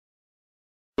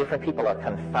Different people are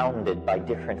confounded by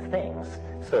different things.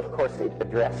 So of course it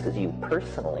addresses you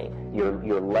personally.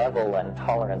 Your level and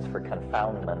tolerance for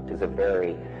confoundment is a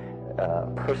very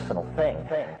personal thing.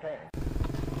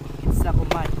 Suck on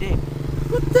my dick.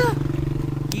 What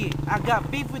the? Yeah, I got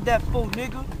beef with that fool,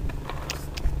 nigga.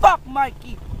 Fuck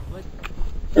Mikey.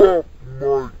 Fuck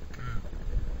Mikey.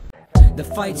 The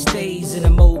fight stays in a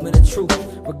moment of truth.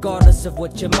 Regardless of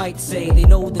what you might say, they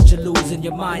know that you're losing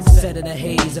your mindset in a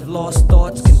haze of lost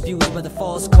thoughts, confused by the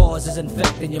false causes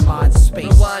infecting your mind's space.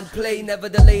 Rewind, play, never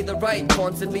delay the right.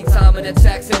 Constantly timing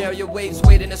attacks, scenario waves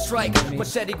waiting to strike.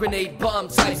 Machete, grenade, bomb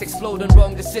types, exploding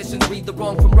wrong decisions. Read the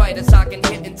wrong from right as I can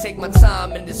hit and take my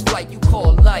time in this flight you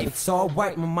call life. It's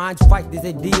alright, my mind's fight this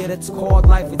idea that's called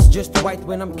life. It's just right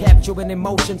when I'm capturing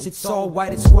emotions. It's all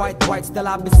white, it's quite white. Still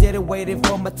I've been sitting waiting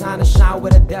for my time to shine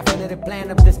with a definite plan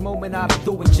of this moment. I'll be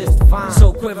doing just fine.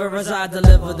 So quiver as I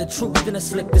deliver the truth in a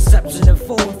slick deception of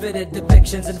form-fitted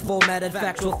depictions and formatted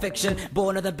factual fiction.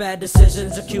 Born of the bad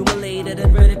decisions accumulated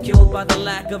and ridiculed by the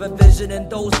lack of a vision and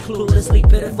those cluelessly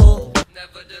pitiful.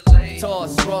 Never delay.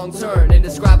 Toss, wrong turn,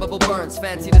 indescribable burns.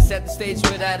 Fancy to set the stage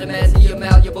with adamantium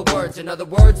malleable words. In other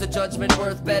words, a judgment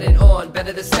worth betting on.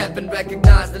 Better to step and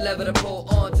recognize the lever to pull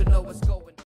on to know what's going on.